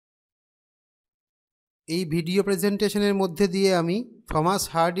এই ভিডিও প্রেজেন্টেশনের মধ্যে দিয়ে আমি থমাস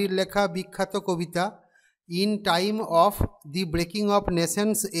হার্ডির লেখা বিখ্যাত কবিতা in time of the breaking of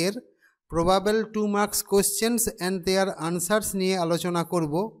Nations এর probable 2 marks questions and there answers নিয়ে আলোচনা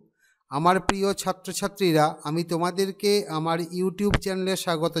করব। আমার প্রিয় ছাত্রছাত্রীরা, আমি তোমাদেরকে আমার ইউটিউব চ্যানেলে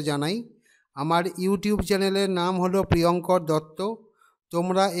স্বাগত জানাই। আমার ইউটিউব চ্যানেলের নাম হলো প্রিয়ঙ্কর দত্ত।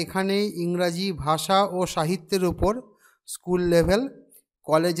 তোমরা এখানে ইংরাজি ভাষা ও সাহিত্যের উপর স্কুল লেভেল,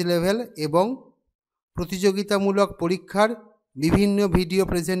 কলেজ লেভেল এবং প্রতিযোগিতামূলক পরীক্ষার বিভিন্ন ভিডিও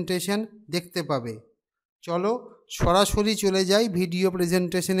প্রেজেন্টেশন দেখতে পাবে। চলো সরাসরি চলে যাই ভিডিও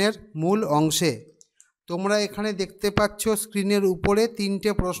প্রেজেন্টেশনের মূল অংশে। তোমরা এখানে দেখতে পাচ্ছ স্ক্রিনের উপরে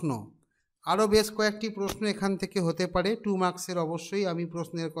 3টে প্রশ্ন, আরও বেশ কয়েকটি প্রশ্ন এখান থেকে হতে পারে। 2 মার্কসের অবশ্যই আমি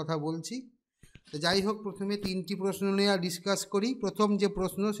প্রশ্নের কথা বলছি। তো যাই হোক, প্রথমে 3টি প্রশ্ন নিয়ে ডিসকাস করি। প্রথম যে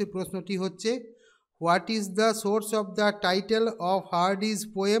প্রশ্ন, সেই প্রশ্নটি হচ্ছে, what is the source of the title of Hardy's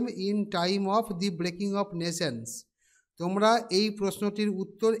poem in time of the breaking of Nations? তোমরা এই প্রশ্নটির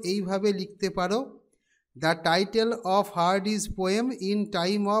উত্তর এইভাবে লিখতে পারো, the title of Hardy's poem in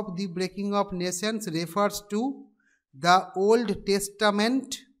time of the breaking of Nations refers to the old testament,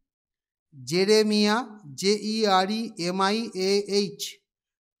 Jeremiah, JEREMIAH,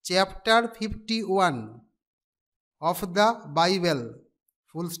 chapter 51 of the Bible,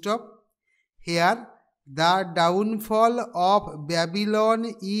 full stop. Here the downfall of Babylon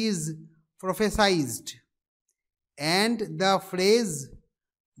is prophesied, and the phrase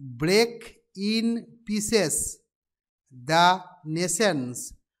break in pieces the nations,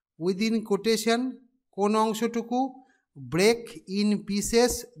 within quotation কোন অংশটুকু, break in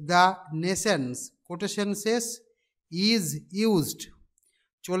pieces the nations, quotation শেষ, is used।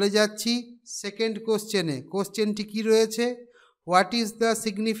 চলে যাচ্ছি second কোশ্চেনে। কোশ্চেনটি কি রয়েছে, what is the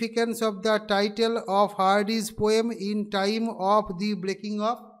significance of the title of Hardy's poem in time of the breaking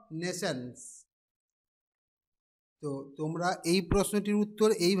of Nations? তো তোমরা এই প্রশ্নটির উত্তর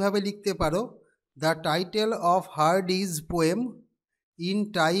এইভাবে লিখতে পারো, the title of Hardy's poem in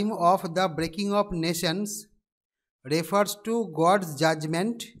time of the breaking of Nations refers to God's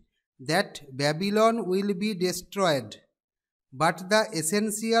judgment that Babylon will be destroyed, but the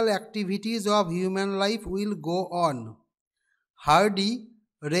essential activities of human life will go on. Hardy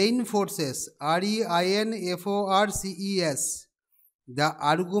reinforces, REINFORCES, the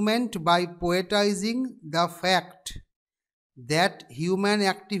argument by poetizing the fact that human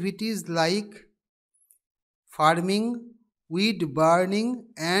activities like farming, weed burning,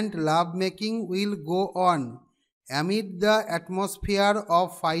 and lovemaking will go on amid the atmosphere of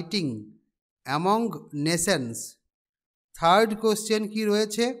fighting among nations. Third question কি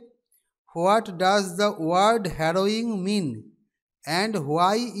রয়েছে, what does the word হ্যারোয়িং mean and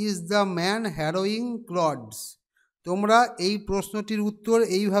why is the man হ্যারোয়িং ক্লডস? তোমরা এই প্রশ্নটির উত্তর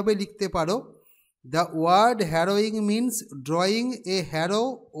এইভাবে লিখতে পারো, the word হ্যারোয়িং means drawing A harrow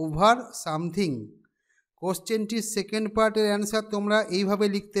over something. কোশ্চেনটির second পার্টের অ্যান্সার তোমরা এইভাবে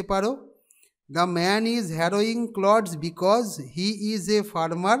লিখতে পারো, the man is হ্যারোয়িং ক্লডস because he is a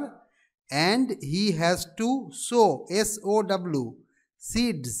farmer and he has to sow, SOW,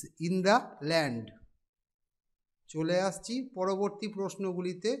 seeds in the land. চলে আসছি পরবর্তী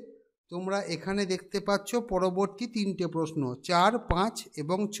প্রশ্নগুলিতে। তোমরা এখানে দেখতে পাচ্ছ পরবর্তী 3টে প্রশ্ন, 4, 5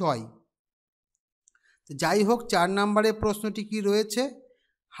 এবং 6। যাই হোক, 4 নম্বরের প্রশ্নটি কি রয়েছে,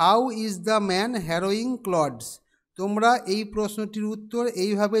 হাউ ইজ দ্য ম্যান হ্যারোয়িং ক্লডস? তোমরা এই প্রশ্নটির উত্তর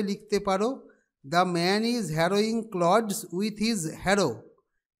এইভাবে লিখতে পারো, the man is হ্যারোয়িং ক্লডস with his harrow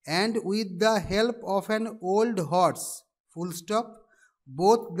and with the help of an old horse, full stop.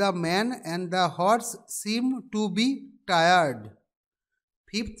 Both the man and the horse seem to be tired.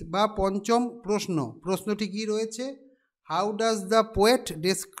 Fifth বা পঞ্চম প্রশ্ন, প্রশ্নটি কি রয়েছে, how does the poet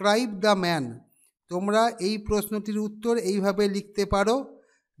describe the man? তোমরা এই প্রশ্নটির উত্তর এইভাবে লিখতে পারো,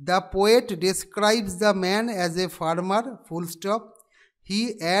 the poet describes the man as a farmer, full stop. He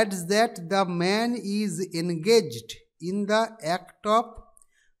ads that the man is engaged in the act of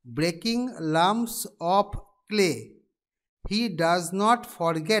breaking lumps of clay. He does not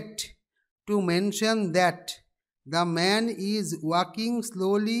forget to mention that the man is walking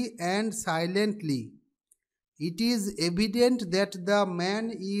slowly and silently. It is evident that the man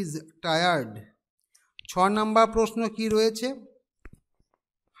is tired. 6 নম্বর প্রশ্ন কি রয়েছে,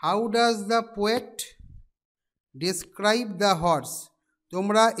 how does the poet describe the horse?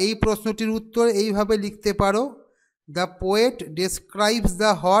 তোমরা এই প্রশ্নটির উত্তর এইভাবে লিখতে পারো, the poet describes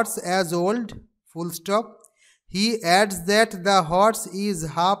the horse as old, full stop. He adds that the horse is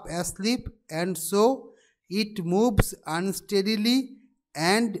half asleep and so it moves unsteadily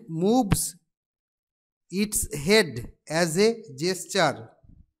and moves its head as a gesture.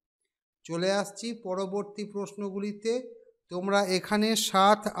 চলে আসছি পরবর্তী প্রশ্নগুলিতে। তোমরা এখানে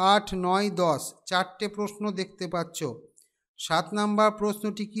 7, 8, 9, 10 চারটে প্রশ্ন দেখতে পাচ্ছ। 7 নাম্বার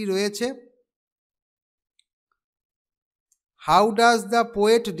প্রশ্নটি কি রয়েছে? How does the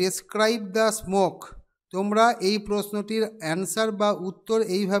poet describe the smoke? তোমরা এই প্রশ্নটির অ্যান্সার বা উত্তর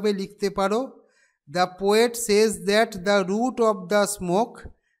এইভাবে লিখতে পারো। The poet says that the root of the smoke,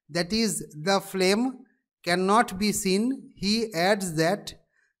 that is the flame, can not be seen. He ads that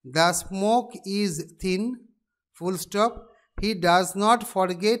the smoke is thin, full stop. He does not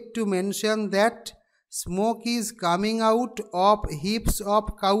forget to mention that smoke is coming out of heaps of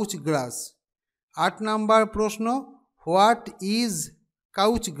couch grass. 8 number প্রশ্ন, what is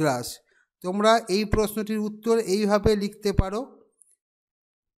couch গ্রাস? তোমরা এই প্রশ্নটির উত্তর এইভাবে লিখতে পারো।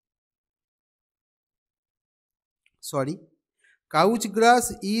 Couch glass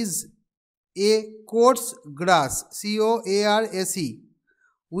is a course glass, COARS,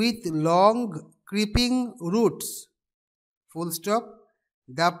 with long creeping roots, full stop.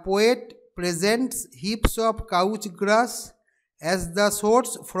 The poet presents heaps of couch grass as the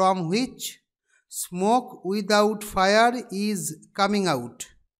source from which smoke without fire is coming out.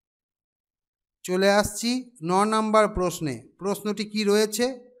 চলে আসছি 9 number প্রশ্নে। প্রশ্নটি কি রয়েছে?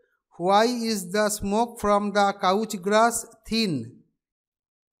 Why is the smoke from the couch grass thin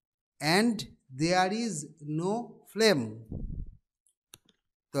and there is no flame?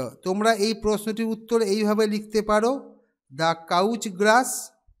 তো তোমরা এই প্রশ্নটির উত্তর এইভাবে লিখতে পারো। The couch glass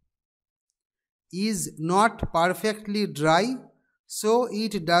is not perfectly dry, so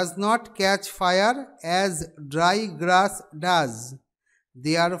it does not catch fire as dry glass does.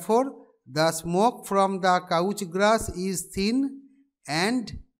 Therefore the smoke from the couch glass is thin and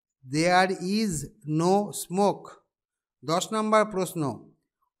there is no smoke. 10 number প্রশ্ন,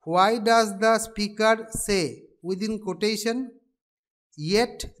 why does the speaker say, within quotation,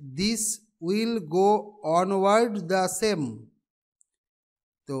 yet this will go onward the same?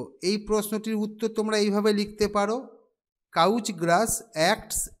 তো এই প্রশ্নটির উত্তর তোমরা এইভাবে লিখতে পারো। Couch glass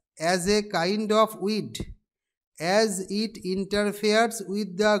acts as a kind of weed as it ইন্টারফেয়ার্স with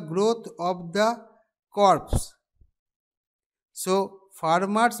the growth of the corps, so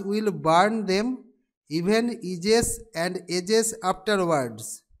farmers will burn them even edges afterwards.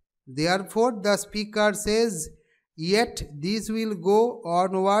 Therefore the speaker says, yet this will go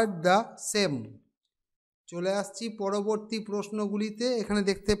onward the same. চলে আসছি পরবর্তী প্রশ্নগুলিতে। এখানে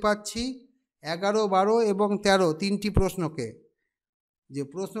দেখতে পাচ্ছি 11, 12 এবং 13 তিনটি প্রশ্নকে। যে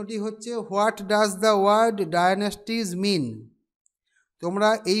প্রশ্নটি হচ্ছে, হোয়াট ডাজ দ্য ওয়ার্ড ডায়নেস্টিজ মিন? তোমরা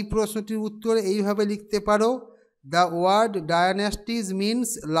এই প্রশ্নটির উত্তর এইভাবে লিখতে পারো। The word ডায়নেস্টিজ means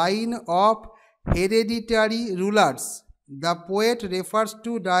line of হেরেডিটারি rulers. The poet refers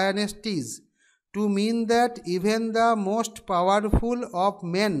to ডায়নেস্টিজ to mean that even the most powerful of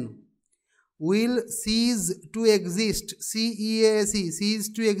men will cease to exist, CEASE, cease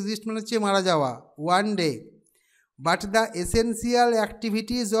to exist মানে হচ্ছে মারা যাওয়া, one day, but the essential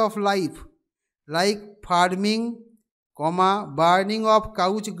activities of life like farming, burning of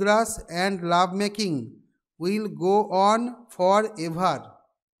couch grass and love making will go on forever.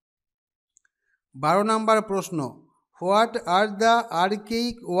 12 number প্রশ্ন, What are the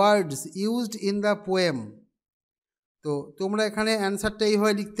archaic words used in the poem? তো তোমরা এখানে অ্যান্সারটা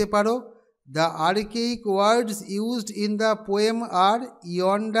এইভাবে লিখতে পারো। The archaic words used in the poem are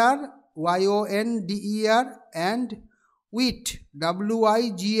yonder, YONDER, and wheat,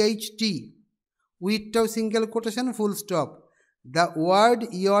 WIGHT. Wheatটাও single quotation, full stop. The word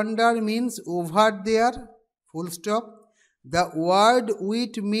yonder means over there, full stop. The word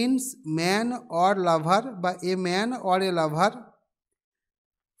wheat means man or lover, by a man or a lover,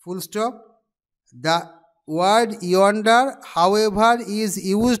 full stop. The word yonder, however, is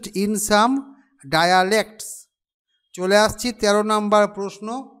used in some dialects. চলে আসছি 13 number প্রশ্ন,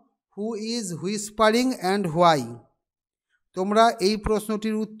 who is whispering and why? তোমরা এই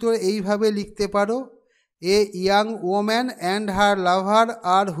প্রশ্নটির উত্তর এইভাবে লিখতে পারো। A young woman and her lover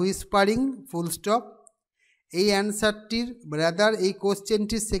are whispering, full stop. এই অ্যান্সারটির এই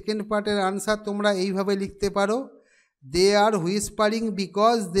কোশ্চেনটির সেকেন্ড পার্টের আনসার তোমরা এইভাবে লিখতে পারো। দে আর whispering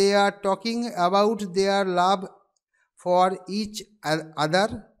because they are talking about their love for each other,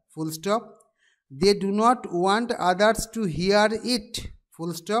 full stop. They do not want others to here it,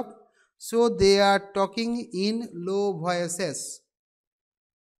 full stop, so they are talking in low voices.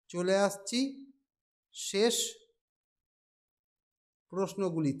 চলে আসছি শেষ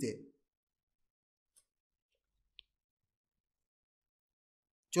প্রশ্নগুলিতে।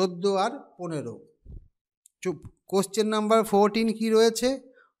 14 আর 15। Question number 14 কি রয়েছে?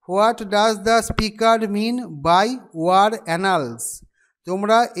 What does the speaker mean by war annals?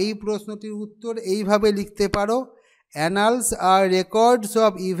 তোমরা এই প্রশ্নটির উত্তর এইভাবে লিখতে পারো, annals R records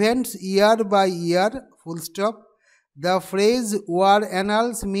of events year by year, full stop. The phrase war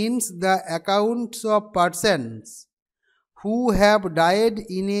annals means the accounts of persons who have died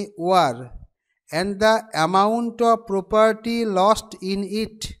in a war and the amount of property lost in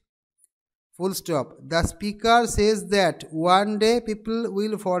it, full stop. The speaker says that one day people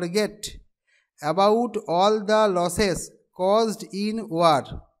will forget about all the losses caused in war.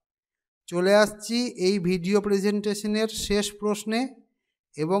 চলে আসছি এই video প্রেজেন্টেশনের শেষ প্রশ্নে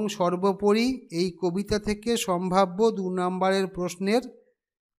এবং সর্বোপরি এই কবিতা থেকে সম্ভাব্য 2 নম্বরের প্রশ্নের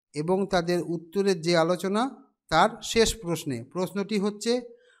এবং তাদের উত্তরের যে আলোচনা তার শেষ প্রশ্নে। প্রশ্নটি হচ্ছে,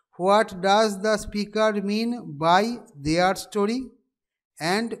 what does the speaker mean by there story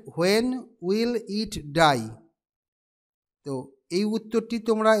and when will it die? তো এই উত্তরটি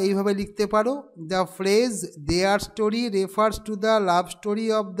তোমরা এইভাবে লিখতে পারো, the phrase there story refers to the love story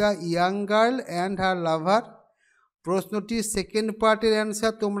of the young girl and her লাভার। প্রশ্নটির সেকেন্ড পার্টের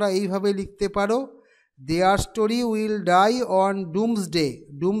অ্যান্সার তোমরা এইভাবে লিখতে পারো, their story will die on doomsday,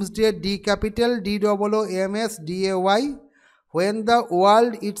 doomsday D capital DOOMSDAY, when the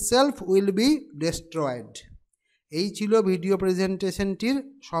world itself will be destroyed. এই ছিল video প্রেজেন্টেশনটির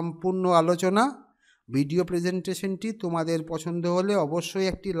সম্পূর্ণ আলোচনা। ভিডিও প্রেজেন্টেশনটি তোমাদের পছন্দ হলে অবশ্যই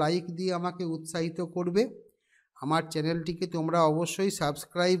একটি লাইক দিয়ে আমাকে উৎসাহিত করবে। আমার চ্যানেলটিকে তোমরা অবশ্যই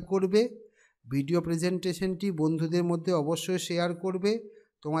সাবস্ক্রাইব করবে। ভিডিও প্রেজেন্টেশনটি বন্ধুদের মধ্যে অবশ্যই শেয়ার করবে।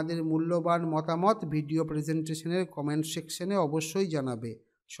 তোমাদের মূল্যবান মতামত ভিডিও প্রেজেন্টেশনের কমেন্ট সেকশনে অবশ্যই জানাবে।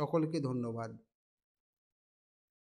 সকলকে ধন্যবাদ।